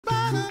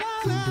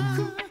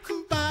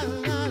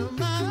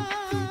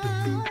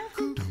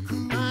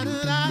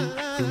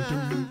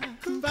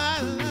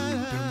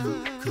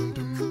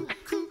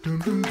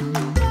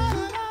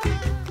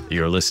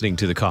You're listening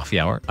to The Coffee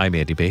Hour. I'm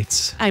Andy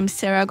Bates. I'm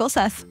Sarah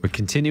Golseth. We're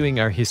continuing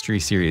our history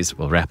series.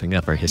 Well, wrapping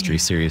up our history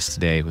series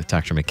today with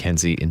Dr.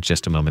 MacKenzie in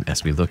just a moment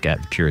as we look at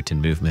the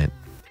Puritan movement.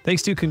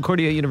 Thanks to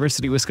Concordia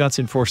University,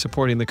 Wisconsin for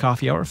supporting The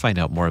Coffee Hour. Find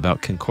out more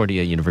about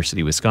Concordia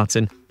University,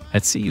 Wisconsin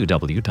at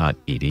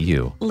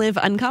cutw.edu. Live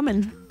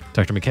uncommon.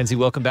 Dr. MacKenzie,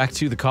 welcome back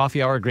to The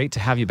Coffee Hour. Great to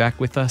have you back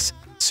with us.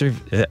 Sir,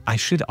 I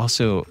should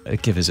also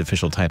give his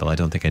official title. I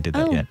don't think I did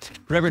that yet.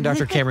 Reverend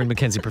Dr. Cameron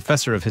MacKenzie,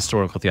 Professor of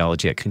Historical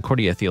Theology at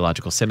Concordia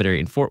Theological Seminary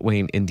in Fort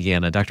Wayne,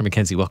 Indiana. Dr.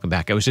 MacKenzie, welcome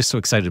back. I was just so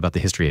excited about the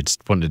history. I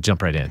just wanted to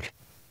jump right in.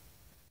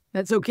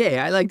 That's okay.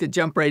 I like to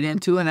jump right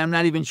into, and I'm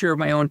not even sure of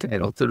my own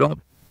title, so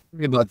don't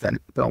worry about that.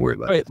 Don't worry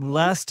about it.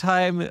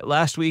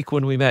 Last week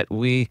when we met,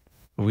 we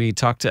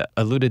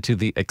alluded to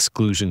the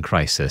exclusion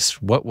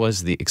crisis. What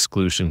was the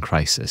exclusion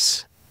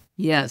crisis?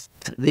 Yes,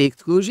 the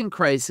exclusion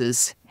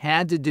crisis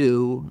had to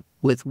do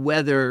with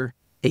whether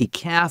a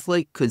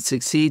Catholic could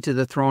succeed to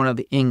the throne of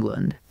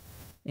England.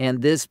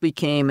 And this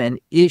became an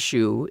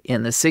issue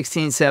in the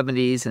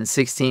 1670s and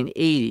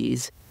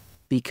 1680s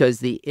because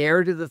the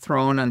heir to the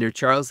throne under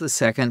Charles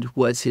II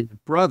was his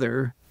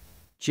brother,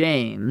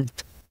 James,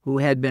 who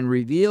had been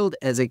revealed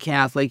as a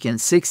Catholic in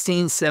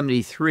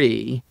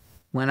 1673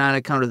 when, on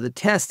account of the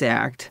Test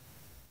Act,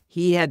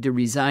 he had to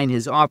resign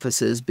his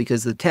offices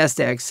because the Test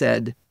Act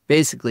said,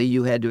 basically,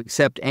 you had to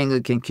accept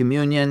Anglican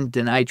communion,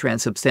 deny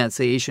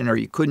transubstantiation, or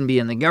you couldn't be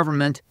in the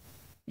government.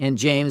 And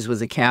James was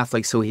a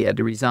Catholic, so he had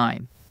to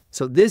resign.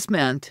 So this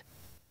meant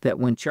that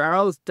when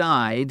Charles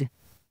died,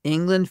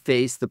 England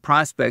faced the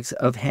prospects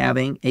of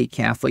having a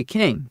Catholic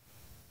king.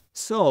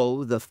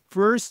 So the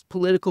first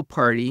political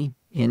party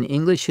in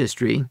English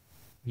history,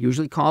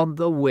 usually called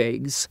the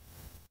Whigs,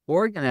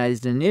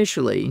 organized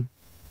initially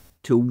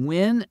to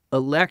win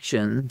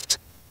elections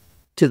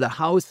to the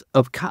House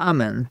of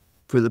Commons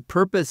for the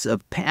purpose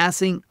of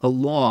passing a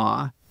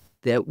law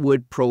that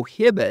would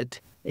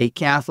prohibit a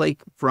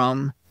Catholic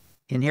from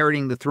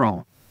inheriting the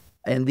throne.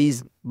 And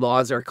these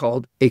laws are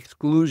called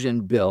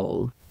exclusion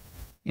bills.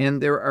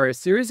 And there are a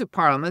series of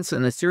parliaments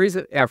and a series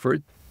of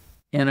efforts,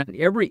 and in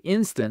every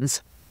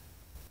instance,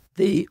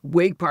 the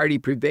Whig Party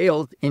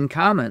prevailed in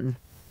common.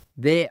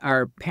 They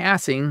are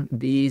passing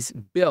these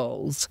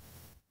bills,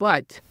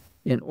 but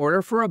in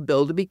order for a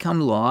bill to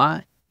become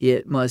law,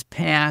 it must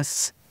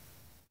pass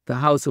the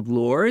House of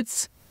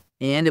Lords,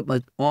 and it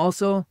must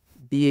also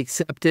be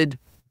accepted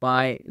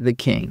by the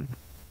king.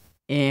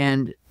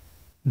 And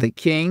the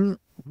king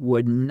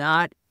would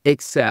not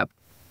accept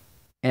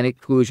an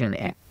exclusion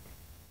act.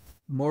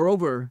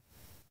 Moreover,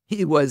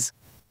 he was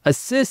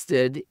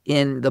assisted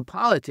in the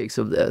politics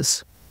of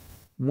this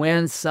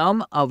when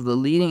some of the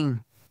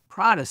leading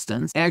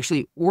Protestants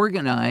actually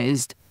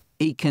organized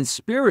a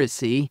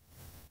conspiracy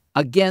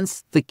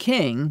against the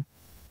king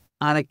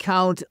on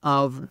account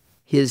of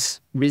his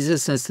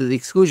resistance to the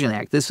Exclusion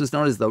Act. This was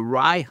known as the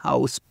Rye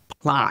House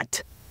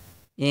Plot.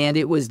 And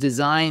it was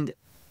designed, if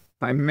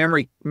my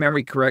memory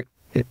correct,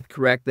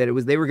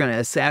 that they were going to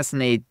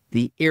assassinate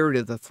the heir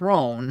to the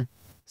throne,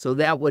 so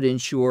that would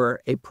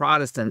ensure a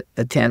Protestant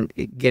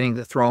getting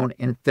the throne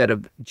instead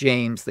of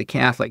James the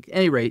Catholic. At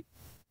any rate,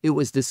 it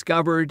was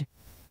discovered.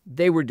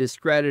 They were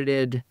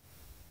discredited.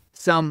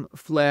 Some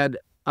fled.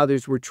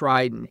 Others were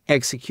tried and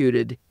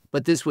executed.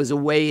 But this was a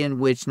way in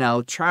which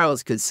now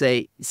Charles could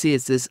say, see,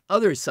 it's this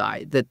other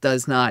side that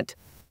does not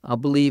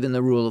believe in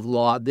the rule of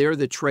law. They're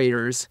the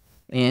traitors,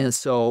 and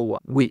so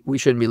we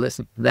shouldn't be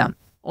listening to them.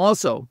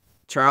 Also,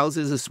 Charles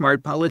is a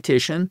smart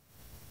politician.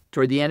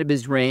 Toward the end of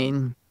his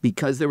reign,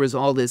 because there was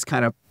all this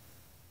kind of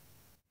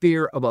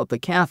fear about the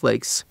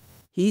Catholics,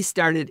 he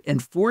started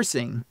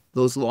enforcing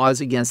those laws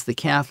against the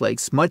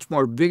Catholics much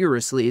more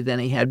vigorously than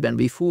he had been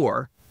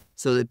before,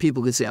 so that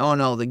people could say, oh,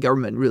 no, the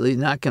government really is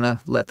not going to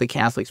let the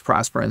Catholics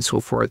prosper and so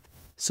forth.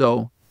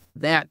 So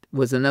that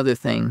was another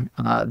thing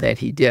that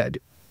he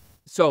did.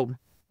 So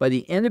by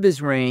the end of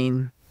his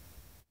reign,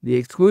 the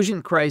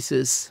exclusion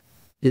crisis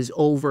is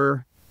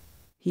over.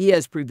 He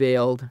has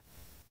prevailed,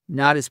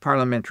 not his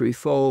parliamentary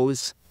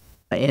foes,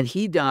 and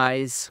he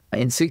dies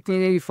in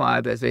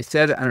 1685. As I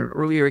said on an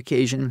earlier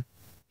occasion,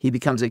 he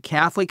becomes a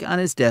Catholic on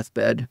his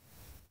deathbed,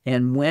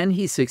 and when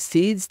he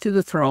succeeds to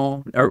the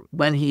throne, or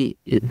when he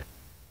is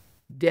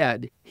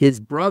dead, his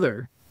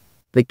brother,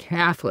 the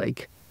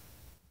Catholic,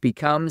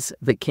 becomes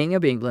the King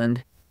of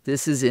England.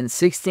 This is in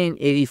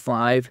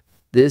 1685.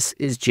 This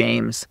is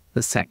James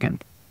II.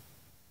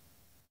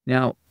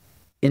 Now,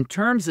 in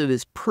terms of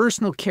his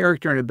personal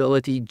character and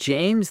ability,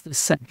 James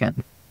II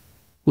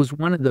was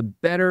one of the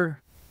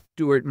better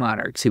Stuart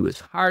monarchs. He was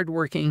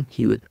hardworking,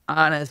 he was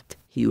honest,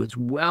 he was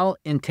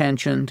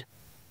well-intentioned.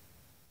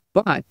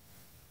 But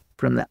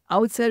from the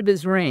outset of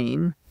his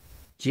reign,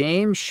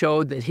 James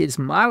showed that his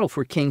model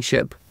for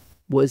kingship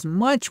was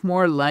much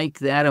more like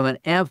that of an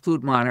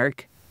absolute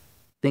monarch,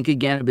 think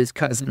again of his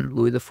cousin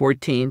Louis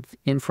XIV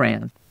in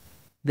France,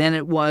 than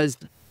it was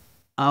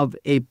of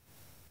a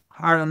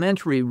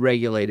parliamentary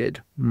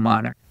regulated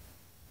monarch.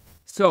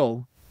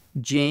 So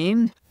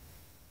James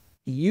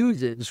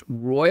uses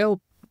royal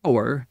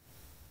power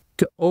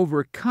to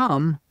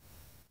overcome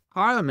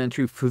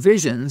parliamentary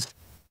provisions,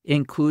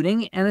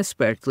 including and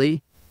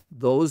especially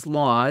those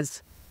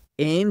laws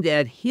aimed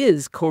at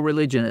his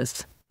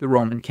co-religionists, the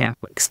Roman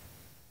Catholics.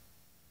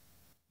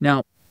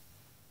 Now,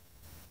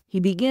 he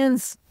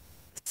begins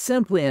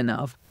simply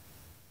enough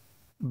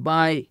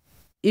by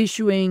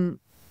issuing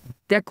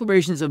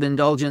declarations of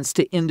indulgence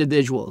to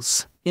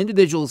individuals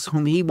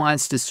whom he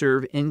wants to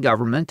serve in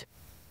government.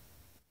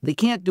 They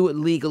can't do it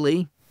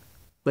legally,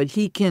 but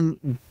he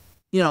can,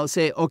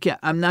 say, okay,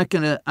 I'm not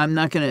gonna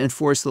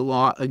enforce the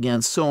law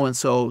against so and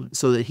so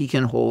that he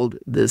can hold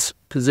this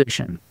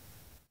position.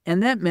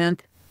 And that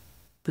meant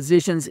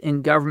positions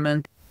in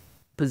government,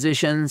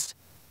 positions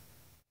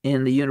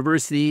in the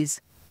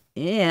universities,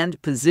 and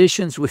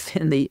positions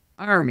within the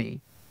army.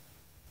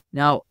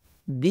 Now,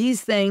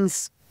 these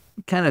things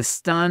kind of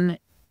stun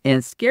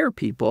and scare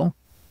people.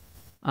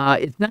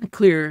 It's not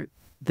clear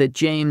that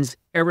James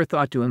ever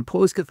thought to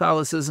impose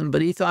Catholicism,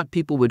 but he thought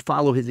people would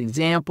follow his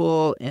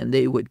example and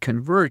they would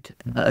convert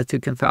to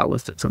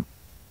Catholicism.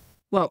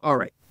 Well, all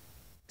right.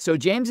 So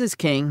James is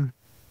king.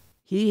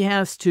 He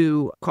has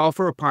to call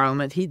for a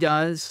parliament. He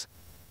does.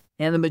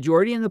 And the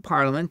majority in the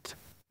parliament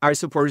are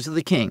supporters of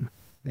the king.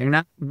 They're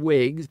not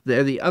Whigs.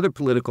 They're the other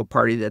political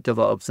party that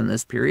develops in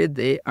this period.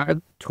 They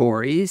are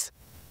Tories,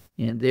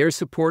 and they're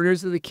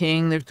supporters of the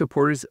king. They're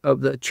supporters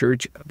of the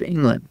Church of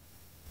England.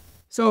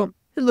 So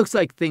it looks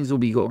like things will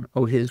be going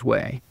his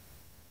way.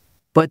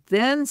 But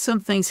then some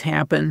things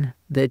happen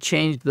that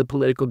changed the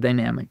political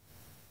dynamic.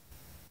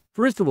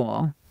 First of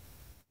all,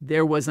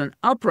 there was an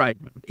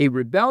uprising, a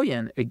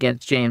rebellion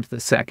against James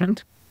II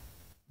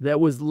that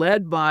was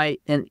led by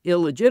an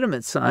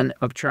illegitimate son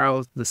of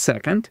Charles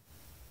II,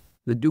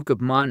 the Duke of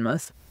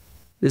Monmouth.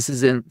 This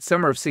is in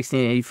summer of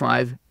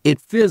 1685.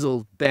 It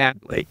fizzled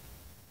badly,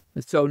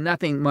 so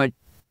nothing much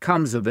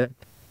comes of it.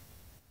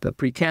 The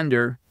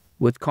pretender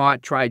was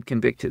caught, tried,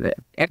 convicted, and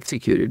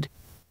executed.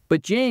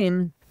 But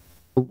James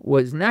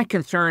was not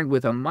concerned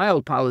with a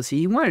mild policy.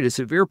 He wanted a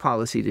severe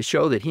policy to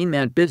show that he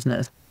meant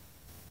business.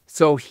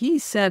 So he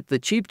sent the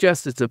Chief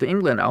Justice of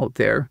England out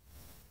there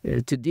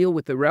to deal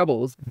with the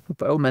rebels, a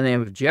fellow by the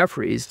name of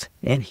Jeffreys,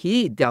 and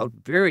he dealt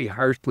very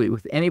harshly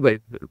with anybody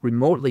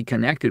remotely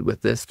connected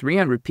with this.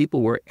 300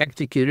 people were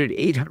executed,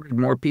 800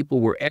 more people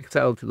were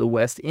exiled to the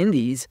West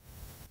Indies,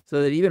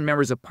 so that even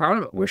members of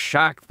Parliament were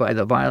shocked by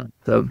the violence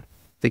of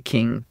the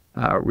king's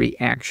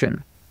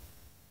reaction.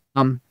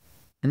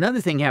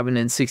 Another thing happened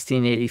in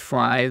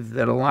 1685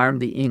 that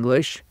alarmed the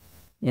English,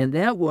 and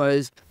that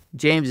was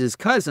James's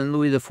cousin,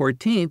 Louis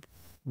XIV,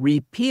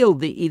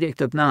 repealed the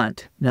Edict of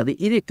Nantes. Now,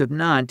 the Edict of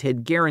Nantes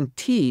had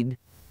guaranteed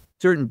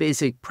certain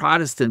basic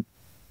Protestant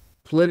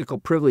political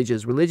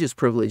privileges, religious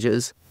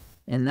privileges,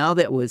 and now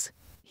that was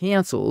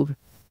canceled,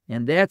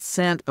 and that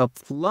sent a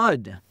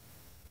flood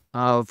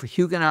of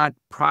Huguenot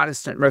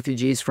Protestant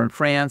refugees from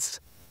France,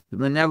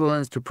 the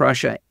Netherlands, to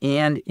Prussia,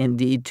 and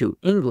indeed to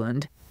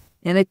England.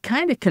 And it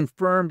kind of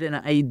confirmed an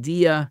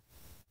idea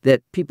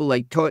that people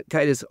like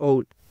Titus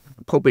Oates,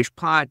 Popish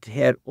Pot,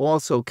 had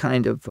also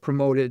kind of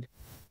promoted,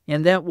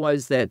 and that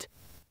was that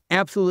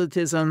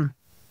absolutism,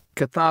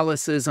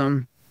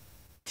 Catholicism,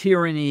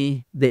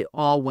 tyranny, they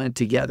all went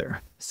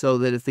together. So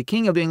that if the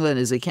King of England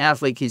is a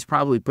Catholic, he's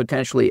probably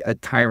potentially a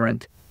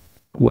tyrant.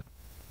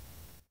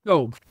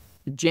 So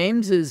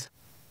James is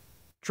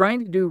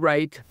trying to do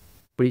right,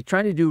 but he's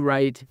trying to do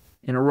right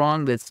in a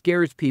wrong that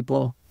scares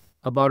people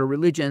about a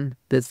religion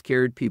that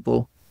scared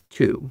people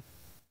too.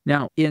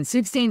 Now, in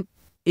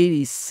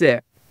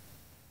 1686,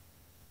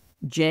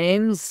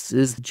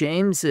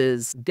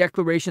 James's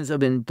declarations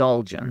of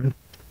indulgence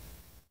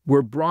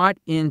were brought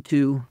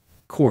into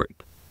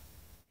court.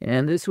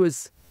 And this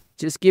was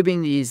just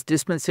giving these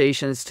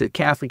dispensations to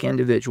Catholic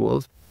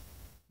individuals.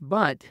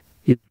 But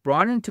it's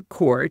brought into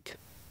court,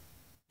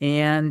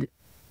 and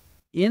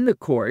in the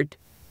court,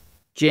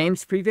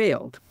 James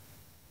prevailed.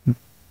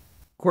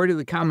 Court of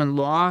the Common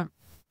Law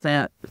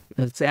sat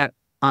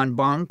en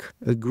banc,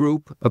 a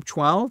group of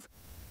 12.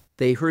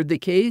 They heard the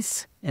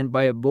case, and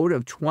by a vote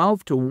of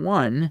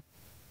 12-1,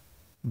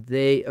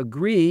 they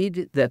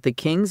agreed that the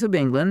kings of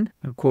England,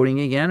 I'm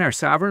quoting again, are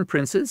sovereign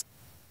princes.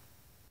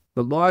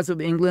 The laws of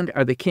England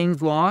are the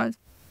king's laws.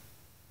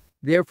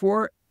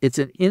 Therefore, it's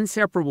an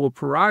inseparable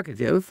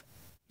prerogative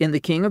in the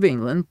king of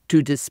England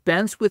to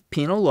dispense with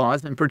penal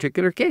laws in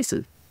particular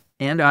cases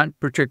and on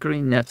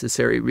particularly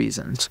necessary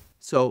reasons.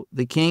 So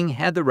the king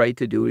had the right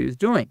to do what he was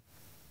doing.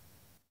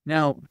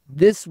 Now,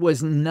 this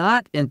was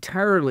not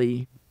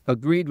entirely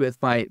agreed with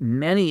by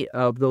many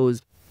of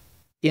those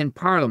in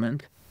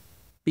Parliament,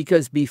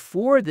 because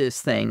before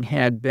this thing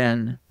had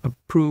been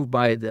approved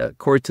by the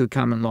courts of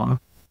common law,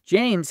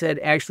 James had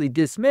actually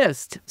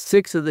dismissed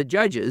 6 of the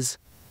judges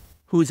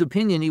whose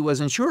opinion he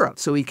wasn't sure of.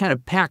 So he kind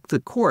of packed the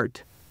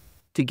court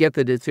to get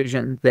the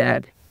decision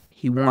that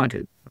he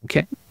wanted.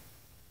 Okay?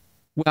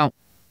 Well,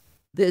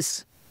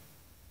 this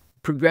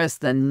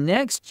progressed the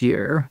next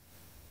year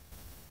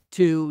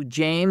to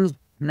James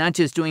not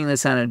just doing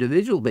this on an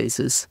individual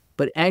basis,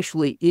 but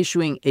actually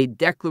issuing a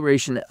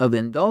declaration of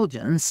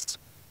indulgence.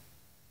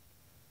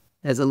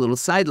 As a little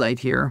sidelight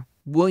here,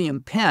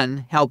 William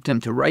Penn helped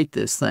him to write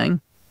this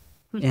thing.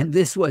 And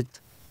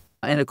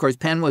of course,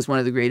 Penn was one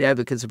of the great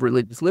advocates of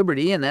religious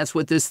liberty, and that's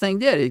what this thing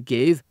did. It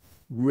gave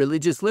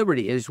religious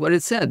liberty. It's what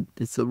it said.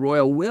 It's the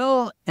royal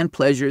will and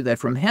pleasure that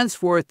from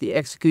henceforth the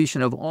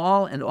execution of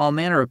all and all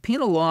manner of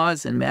penal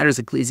laws and matters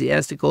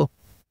ecclesiastical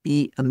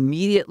be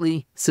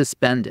immediately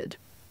suspended.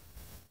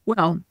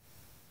 Well,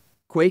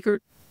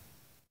 Quaker,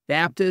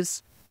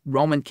 Baptists,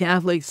 Roman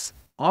Catholics,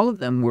 all of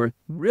them were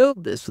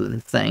thrilled this was a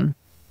thing,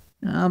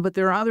 but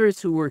there are others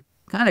who were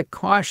kind of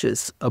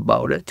cautious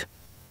about it,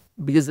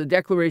 because the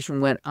declaration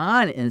went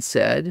on and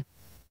said,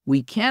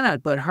 "We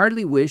cannot but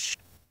heartily wish,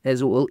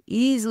 as it will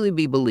easily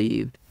be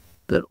believed,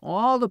 that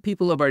all the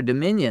people of our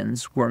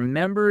dominions were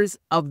members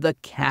of the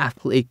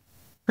Catholic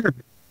Church."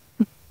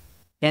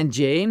 And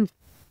James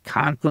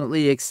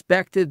confidently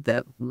expected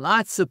that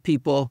lots of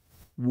people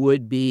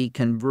would be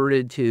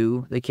converted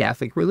to the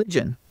Catholic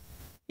religion.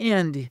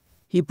 And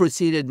he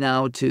proceeded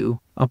now to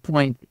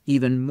appoint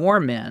even more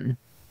men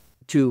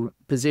to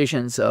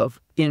positions of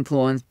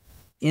influence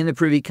in the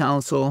Privy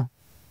Council,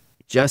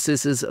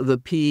 justices of the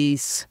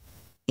peace,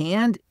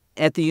 and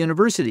at the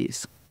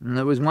universities. And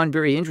there was one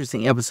very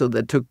interesting episode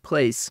that took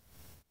place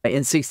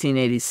in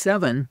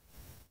 1687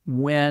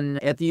 when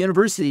at the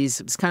universities,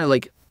 it's kind of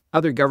like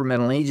other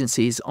governmental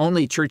agencies,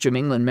 only Church of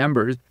England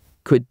members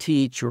could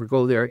teach or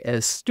go there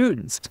as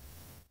students.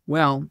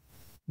 Well,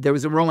 there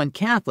was a Roman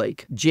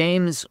Catholic.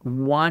 James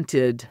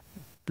wanted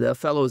the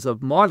fellows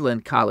of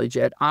Magdalen College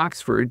at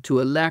Oxford to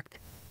elect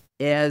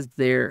as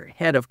their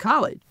head of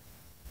college.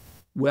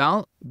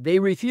 Well, they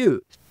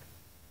refused.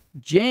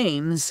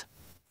 James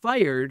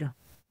fired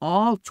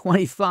all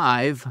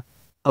 25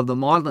 of the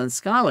Magdalen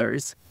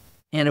scholars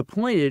and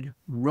appointed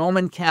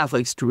Roman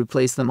Catholics to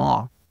replace them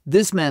all.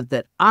 This meant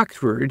that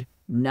Oxford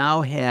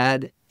now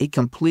had a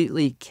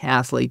completely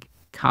Catholic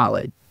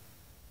college.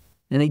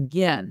 And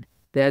again,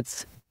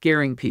 that's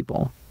scaring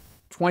people.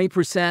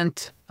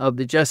 20% of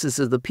the justices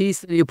of the peace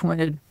that he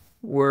appointed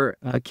were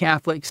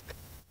Catholics.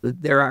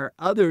 There are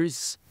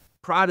others,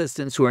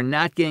 Protestants, who are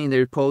not getting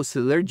their posts,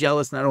 so they're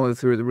jealous not only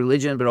for the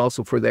religion, but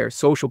also for their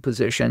social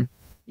position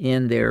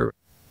in their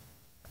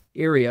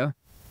area.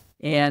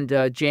 And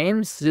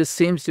James just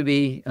seems to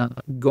be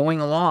going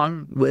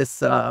along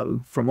with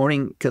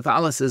promoting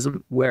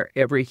Catholicism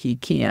wherever he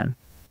can.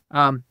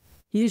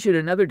 He issued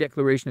another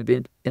declaration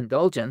of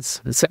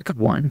indulgence, the second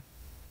one.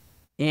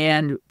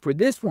 And for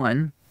this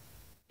one,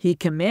 he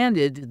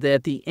commanded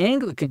that the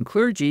Anglican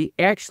clergy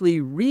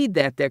actually read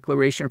that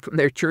declaration from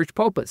their church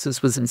pulpits.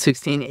 This was in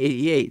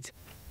 1688.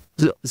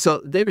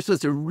 So they were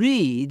supposed to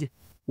read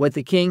what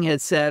the king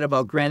had said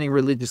about granting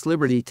religious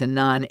liberty to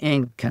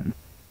non-Anglican.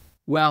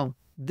 Well,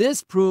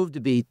 this proved to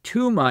be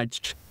too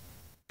much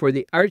for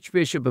the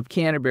Archbishop of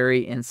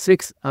Canterbury and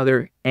 6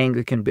 other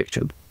Anglican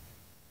bishops.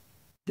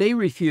 They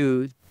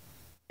refused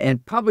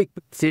and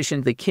publicly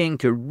petitioned the king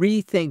to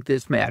rethink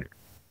this matter.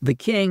 The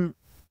king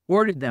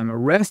ordered them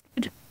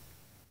arrested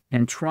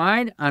and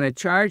tried on a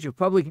charge of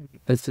public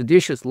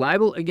seditious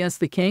libel against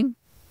the king.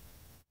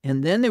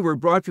 And then they were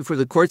brought before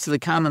the courts of the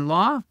common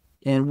law.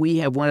 And we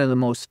have one of the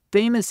most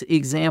famous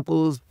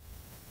examples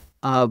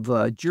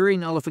of jury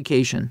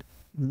nullification.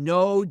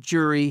 No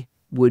jury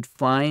would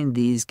find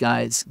these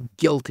guys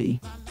guilty.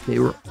 They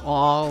were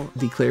all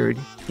declared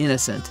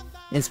innocent,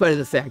 in spite of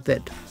the fact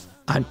that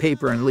on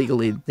paper and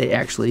legally they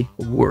actually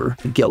were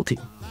guilty.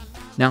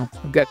 Now,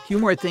 I've got a few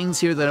more things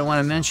here that I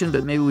want to mention,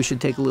 but maybe we should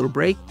take a little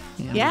break.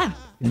 Yeah.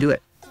 And do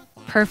it.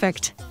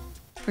 Perfect.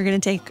 We're going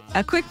to take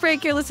a quick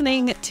break. You're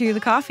listening to The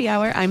Coffee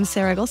Hour. I'm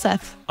Sarah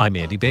Gulseth. I'm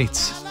Andy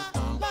Bates.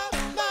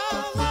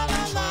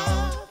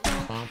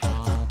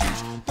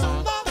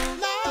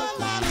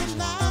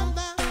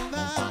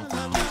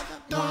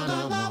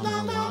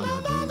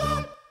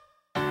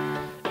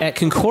 At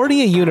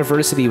Concordia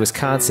University,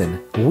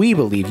 Wisconsin, we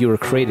believe you were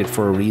created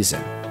for a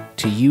reason: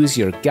 to use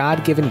your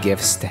God-given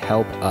gifts to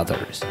help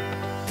others,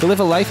 to live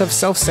a life of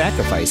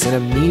self-sacrifice in a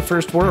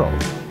me-first world,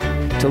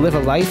 to live a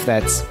life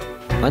that's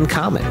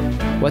uncommon.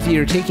 Whether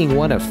you're taking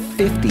one of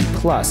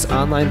 50-plus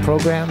online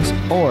programs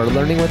or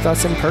learning with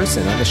us in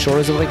person on the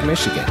shores of Lake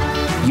Michigan,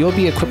 you'll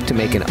be equipped to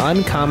make an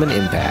uncommon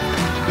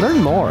impact.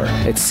 Learn more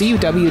at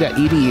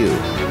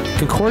cuw.edu.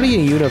 Concordia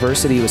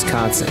University,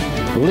 Wisconsin.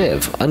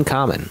 Live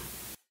uncommon.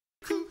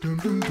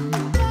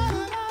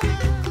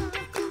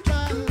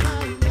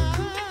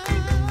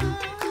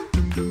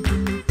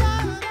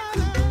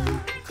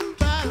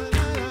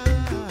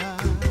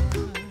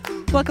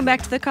 Welcome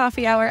back to The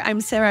Coffee Hour. I'm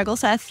Sarah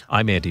Gulseth.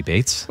 I'm Andy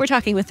Bates. We're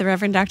talking with the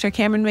Reverend Dr.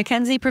 Cameron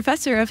MacKenzie,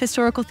 professor of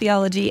historical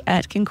theology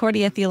at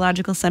Concordia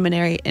Theological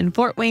Seminary in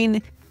Fort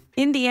Wayne,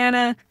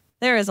 Indiana.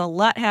 There is a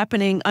lot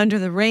happening under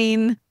the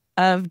reign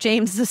of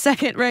James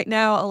II right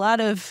now. A lot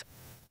of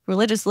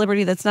religious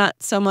liberty that's not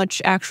so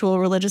much actual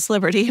religious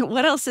liberty.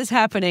 What else is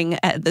happening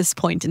at this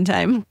point in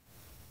time?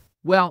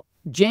 Well,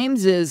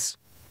 James is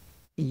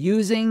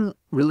using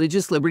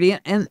religious liberty,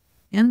 and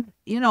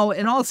you know,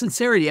 in all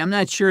sincerity, I'm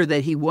not sure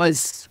that he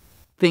was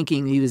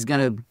thinking he was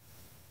going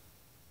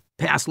to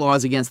pass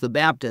laws against the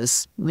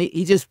Baptists.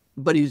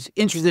 But he was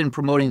interested in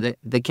promoting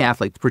the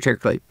Catholics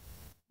particularly.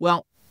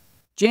 Well,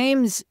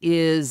 James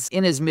is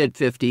in his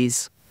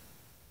mid-50s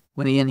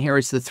when he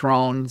inherits the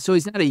throne, so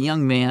he's not a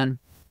young man.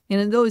 And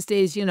in those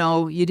days, you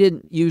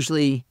didn't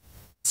usually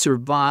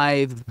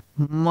survive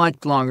much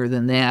longer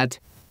than that.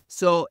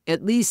 So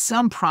at least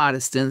some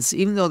Protestants,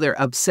 even though they're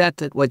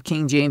upset at what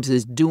King James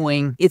is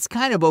doing, it's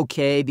kind of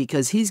okay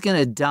because he's going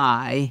to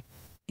die,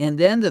 and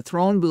then the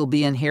throne will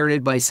be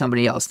inherited by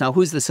somebody else. Now,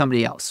 who's the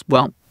somebody else?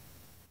 Well,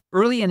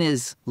 early in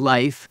his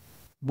life,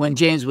 when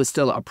James was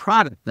still a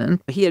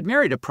Protestant, he had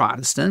married a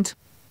Protestant,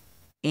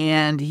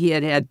 and he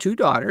had 2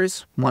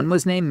 daughters. One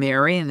was named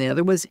Mary, and the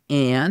other was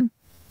Anne.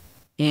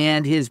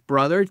 And his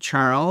brother,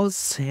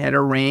 Charles, had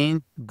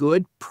arranged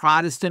good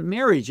Protestant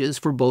marriages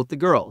for both the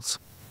girls.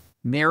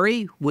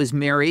 Mary was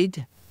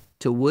married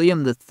to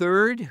William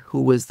III,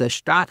 who was the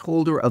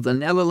Stadtholder of the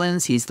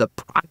Netherlands. He's the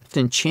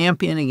Protestant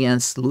champion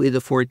against Louis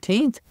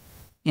XIV.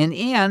 And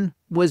Anne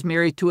was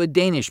married to a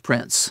Danish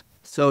prince.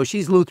 So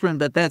she's Lutheran,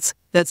 but that's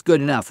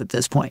good enough at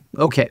this point.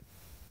 Okay.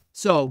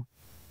 So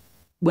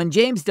when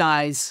James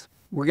dies,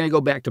 we're going to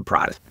go back to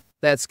Protestant.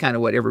 That's kind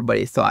of what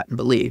everybody thought and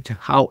believed.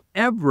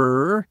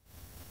 However,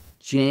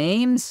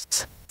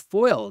 James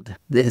foiled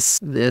this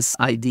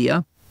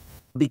idea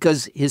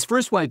because his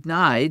first wife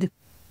died,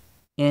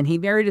 and he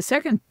married a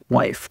second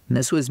wife. And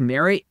this was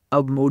Mary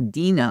of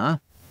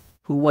Modena,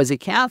 who was a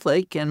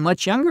Catholic and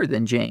much younger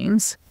than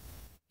James.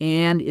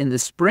 And in the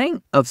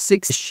spring of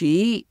 6,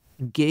 she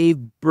gave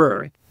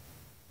birth.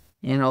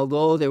 And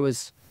although there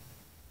was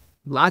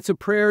lots of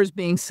prayers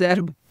being said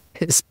about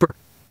his birth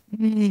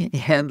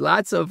and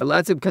lots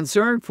of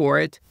concern for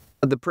it,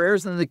 the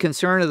prayers and the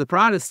concern of the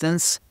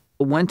Protestants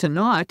went to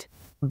naught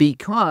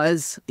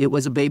because it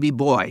was a baby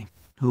boy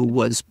who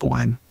was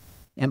born.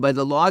 And by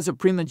the laws of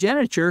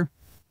primogeniture,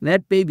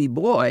 that baby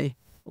boy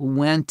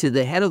went to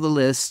the head of the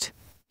list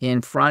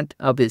in front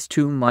of his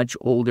 2 much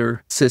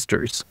older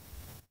sisters.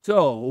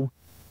 So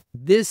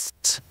this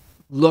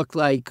looked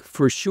like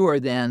for sure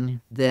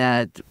then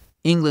that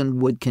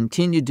England would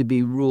continue to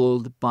be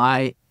ruled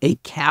by a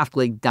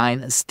Catholic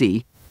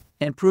dynasty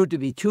and proved to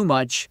be too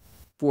much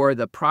for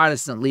the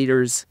Protestant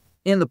leaders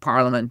in the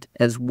Parliament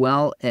as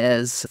well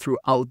as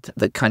throughout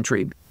the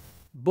country.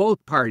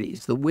 Both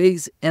parties, the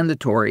Whigs and the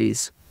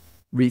Tories,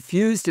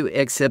 refused to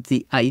accept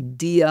the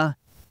idea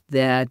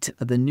that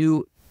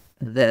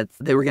that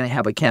they were going to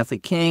have a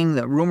Catholic king.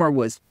 The rumor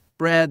was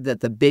spread that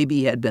the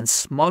baby had been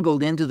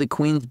smuggled into the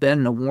Queen's bed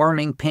in a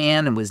warming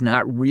pan and was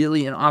not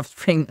really an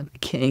offspring of the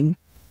king.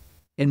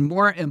 And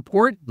more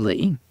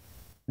importantly,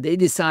 they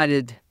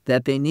decided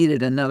that they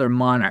needed another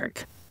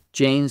monarch.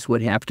 James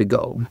would have to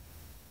go.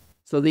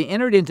 So they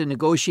entered into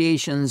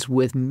negotiations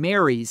with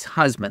Mary's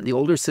husband, the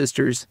older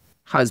sister's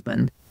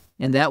husband,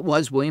 and that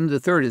was William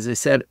III, as I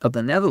said, of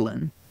the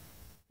Netherlands.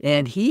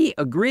 And he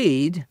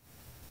agreed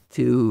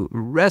to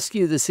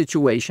rescue the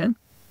situation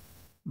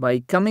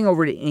by coming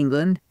over to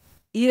England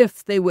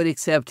if they would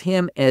accept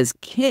him as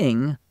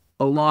king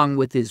along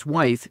with his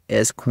wife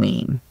as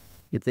queen.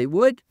 If they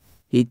would,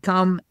 he'd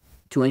come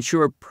to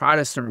ensure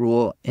Protestant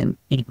rule in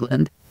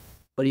England,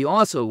 but he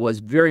also was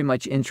very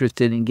much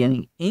interested in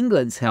getting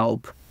England's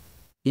help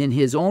in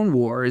his own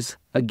wars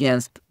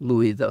against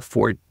Louis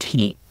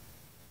XIV.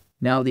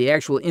 Now, the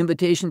actual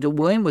invitation to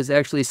William was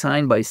actually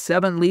signed by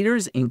 7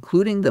 leaders,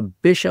 including the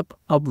Bishop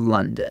of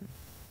London.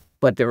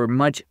 But there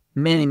were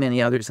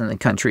many others in the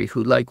country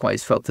who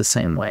likewise felt the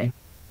same way.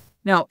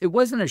 Now, it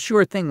wasn't a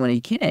sure thing when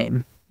he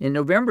came. In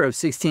November of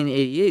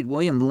 1688,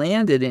 William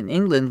landed in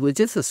England with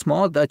just a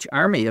small Dutch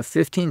army of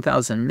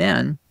 15,000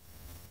 men.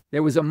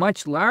 There was a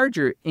much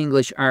larger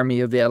English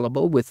army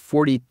available with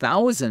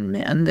 40,000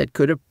 men that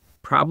could have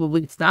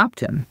probably stopped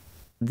him.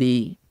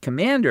 The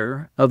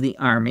commander of the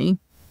army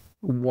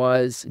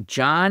was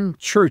John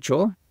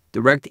Churchill,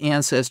 direct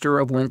ancestor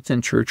of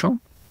Winston Churchill,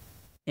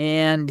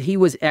 and he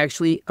was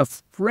actually a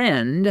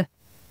friend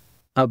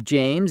of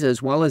James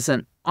as well as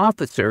an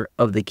officer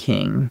of the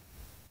king.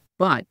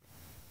 But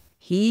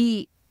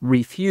he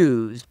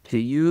refused to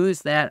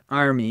use that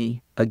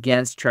army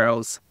against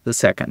Charles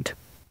II.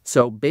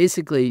 So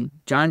basically,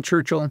 John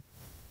Churchill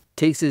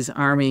takes his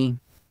army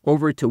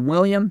over to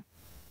William,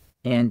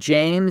 and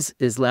James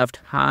is left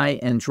high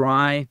and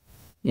dry.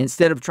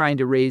 Instead of trying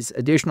to raise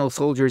additional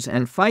soldiers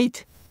and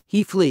fight,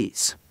 he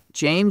flees.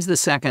 James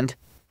II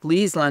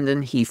flees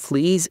London, he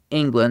flees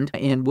England,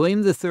 and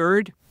William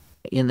III,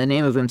 in the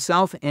name of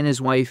himself and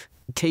his wife,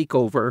 take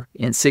over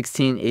in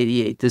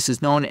 1688. This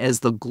is known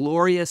as the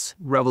Glorious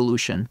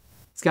Revolution.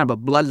 It's kind of a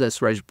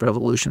bloodless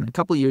revolution. A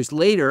couple of years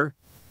later,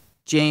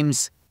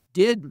 James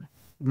did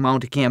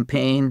mount a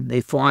campaign.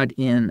 They fought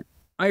in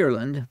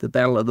Ireland, the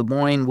Battle of the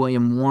Boyne.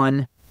 William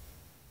won.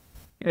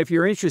 And if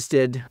you're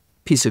interested,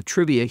 piece of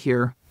trivia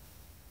here,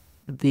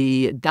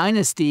 the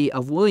dynasty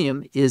of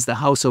William is the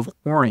House of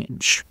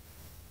Orange.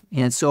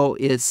 And so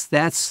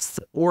that's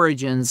the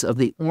origins of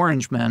the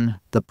Orangemen,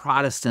 the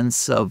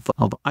Protestants of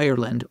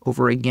Ireland,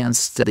 over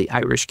against the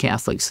Irish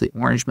Catholics, the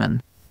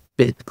Orangemen,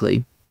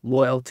 basically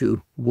loyal to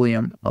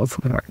William of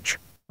Orange.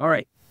 All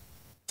right.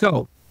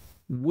 So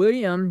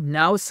William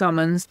now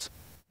summons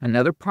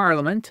another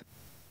parliament,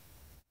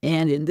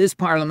 and in this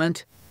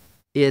parliament,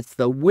 it's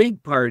the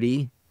Whig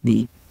Party,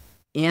 the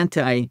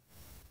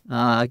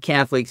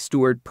anti-Catholic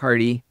Stuart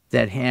Party,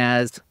 that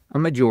has a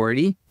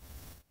majority,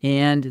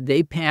 and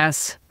they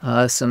pass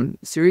some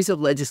series of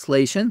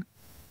legislation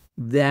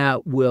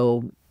that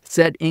will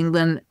set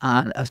England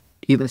on an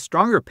even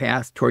stronger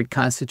path toward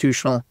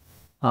constitutional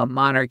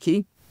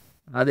monarchy.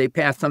 They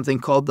passed something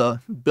called the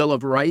Bill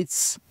of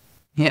Rights.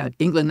 Yeah,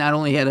 England not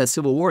only had a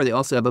civil war, they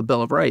also have a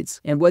Bill of Rights.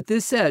 And what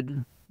this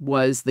said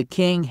was the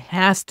king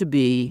has to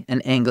be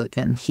an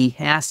Anglican. He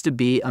has to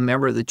be a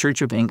member of the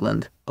Church of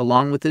England,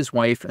 along with his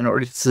wife, in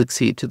order to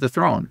succeed to the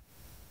throne.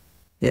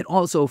 It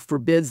also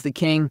forbids the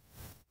king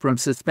from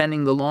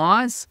suspending the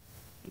laws.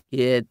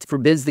 It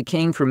forbids the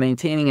king from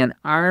maintaining an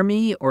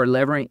army or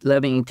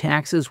levying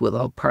taxes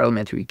without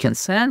parliamentary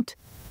consent.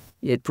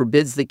 It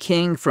forbids the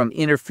king from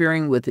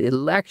interfering with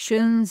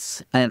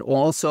elections and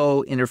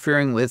also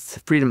interfering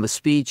with freedom of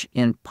speech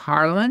in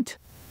Parliament.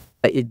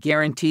 It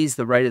guarantees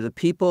the right of the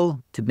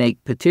people to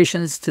make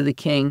petitions to the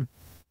king,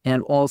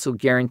 and also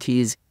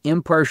guarantees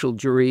impartial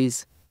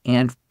juries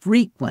and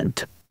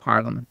frequent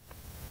Parliament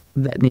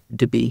that need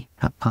to be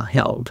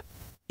held.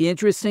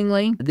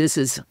 Interestingly, this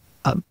is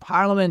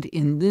Parliament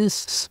in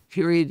this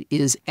period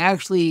is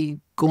actually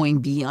going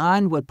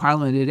beyond what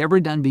Parliament had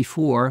ever done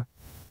before,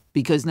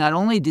 because not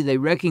only do they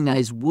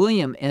recognize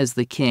William as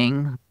the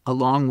king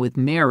along with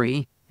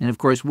Mary, and of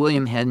course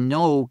William had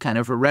no kind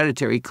of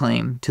hereditary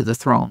claim to the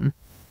throne,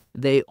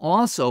 they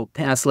also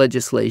pass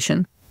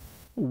legislation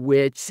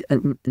which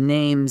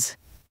names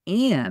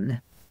Anne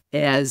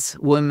as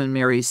William and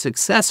Mary's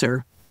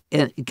successor,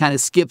 and it kind of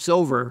skips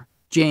over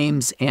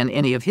James and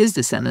any of his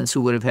descendants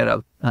who would have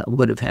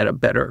had a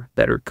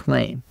better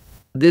claim.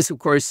 This, of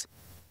course,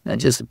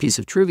 just a piece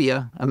of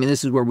trivia. I mean,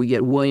 this is where we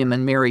get William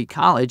and Mary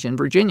College in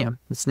Virginia.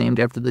 It's named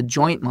after the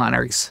joint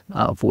monarchs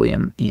of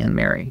William and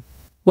Mary.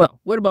 Well,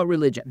 what about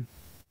religion?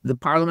 The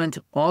Parliament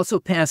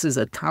also passes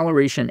a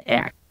Toleration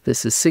Act. This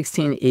is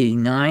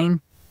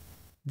 1689.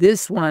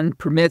 This one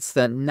permits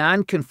the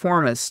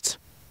nonconformists,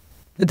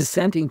 the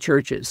dissenting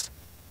churches,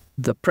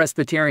 the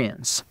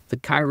Presbyterians, the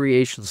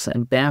Congregationalists,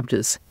 and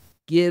Baptists,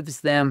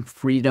 gives them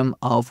freedom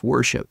of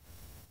worship.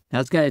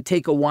 Now, it's going to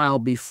take a while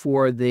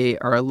before they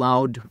are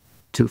allowed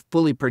to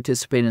fully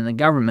participate in the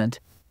government,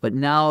 but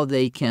now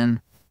they can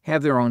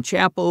have their own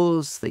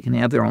chapels, they can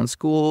have their own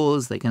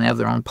schools, they can have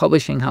their own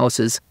publishing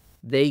houses.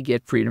 They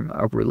get freedom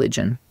of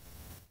religion.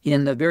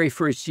 In the very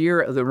first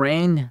year of the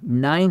reign,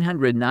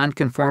 900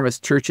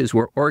 nonconformist churches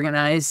were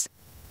organized,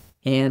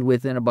 and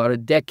within about a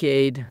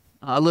decade,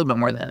 a little bit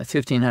more than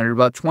 1,500,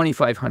 about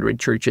 2,500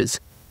 churches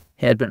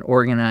had been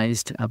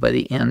organized by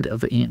the end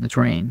of Anne's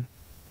reign.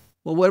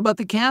 Well, what about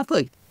the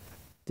Catholic?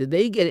 Did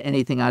they get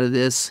anything out of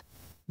this?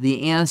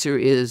 The answer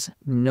is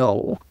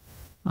no.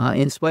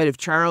 In spite of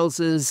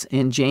Charles's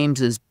and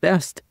James's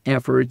best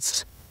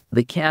efforts,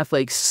 the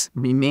Catholics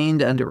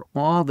remained under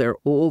all their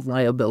old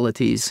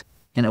liabilities,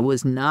 and it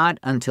was not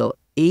until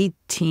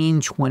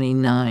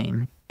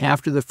 1829,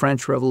 after the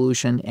French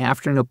Revolution,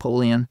 after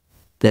Napoleon,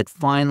 that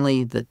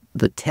finally the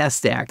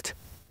Test Act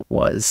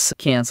was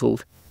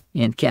canceled,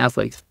 and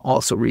Catholics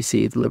also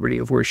received liberty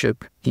of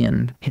worship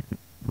in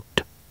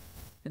England.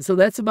 And so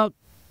that's about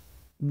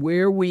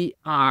where we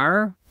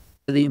are.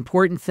 The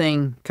important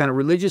thing, kind of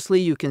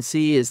religiously, you can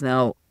see is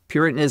now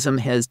Puritanism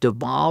has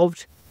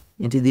devolved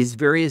into these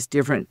various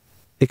different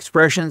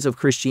expressions of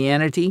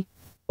Christianity.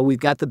 We've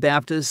got the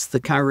Baptists, the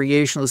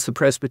Congregationalists, the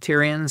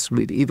Presbyterians.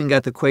 We've even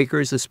got the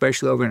Quakers,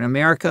 especially over in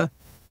America.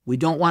 We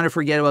don't want to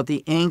forget about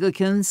the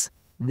Anglicans.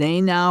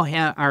 They now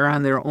are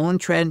on their own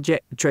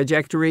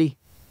trajectory.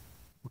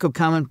 Book of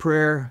Common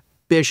Prayer,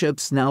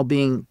 bishops now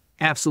being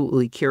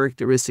absolutely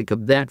characteristic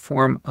of that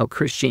form of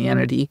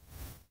Christianity.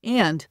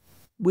 And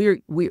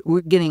we're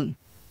getting,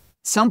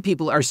 some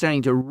people are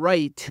starting to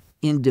write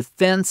in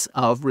defense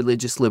of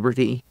religious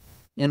liberty.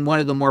 And one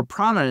of the more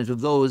prominent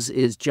of those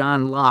is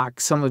John Locke.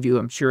 Some of you,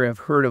 I'm sure, have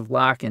heard of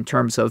Locke in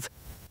terms of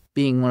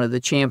being one of the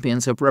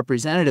champions of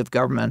representative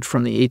government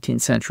from the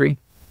 18th century.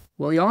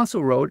 Well, he also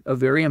wrote a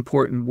very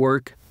important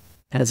work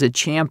as a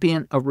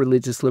champion of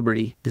religious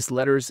liberty, his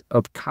Letters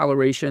of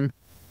Toleration.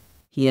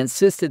 He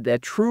insisted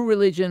that true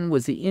religion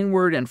was the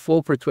inward and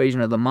full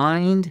persuasion of the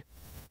mind.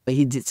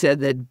 He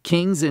said that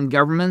kings and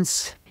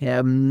governments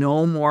have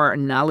no more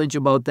knowledge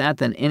about that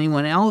than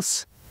anyone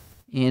else.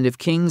 And if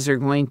kings are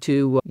going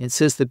to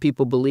insist that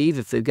people believe,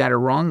 if they've got it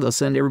wrong, they'll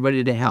send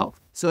everybody to hell.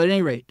 So at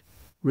any rate,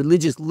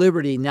 religious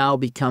liberty now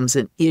becomes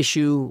an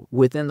issue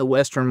within the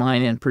Western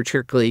mind, and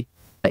particularly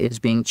is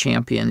being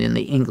championed in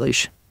the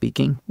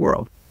English-speaking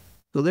world.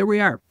 So there we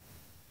are.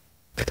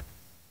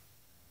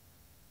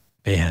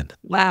 Man.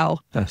 Wow.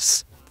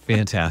 That's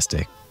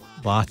fantastic.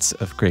 Lots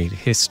of great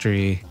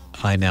history.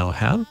 I now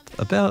have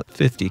about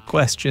 50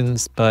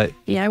 questions, but...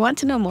 Yeah, I want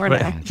to know more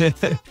now.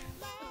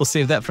 We'll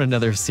save that for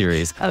another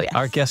series. Oh, yes.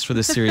 Our guest for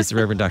this series, the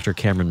Reverend Dr.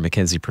 Cameron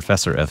MacKenzie,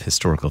 professor of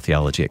historical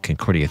theology at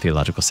Concordia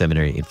Theological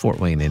Seminary in Fort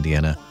Wayne,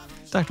 Indiana.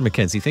 Dr.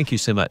 MacKenzie, thank you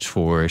so much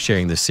for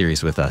sharing this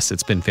series with us.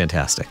 It's been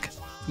fantastic.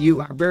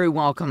 You are very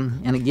welcome.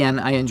 And again,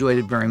 I enjoyed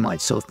it very much.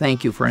 So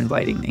thank you for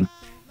inviting me.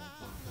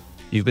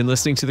 You've been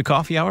listening to The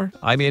Coffee Hour.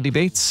 I'm Andy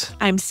Bates.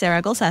 I'm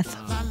Sarah Golseth.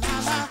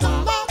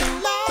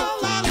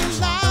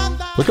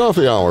 The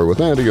Coffee Hour with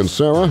Andy and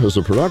Sarah is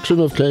a production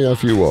of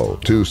KFUO.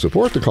 To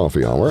support the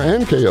Coffee Hour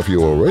and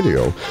KFUO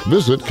Radio,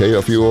 visit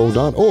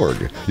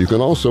kfuo.org. You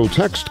can also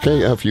text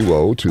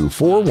KFUO to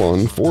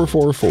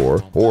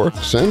 41444 or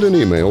send an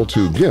email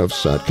to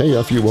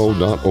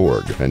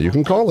gifts@kfuo.org. And you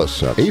can call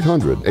us at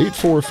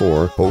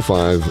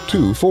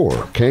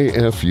 800-844-0524.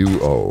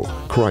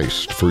 KFUO.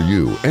 Christ for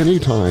you,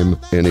 anytime,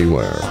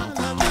 anywhere.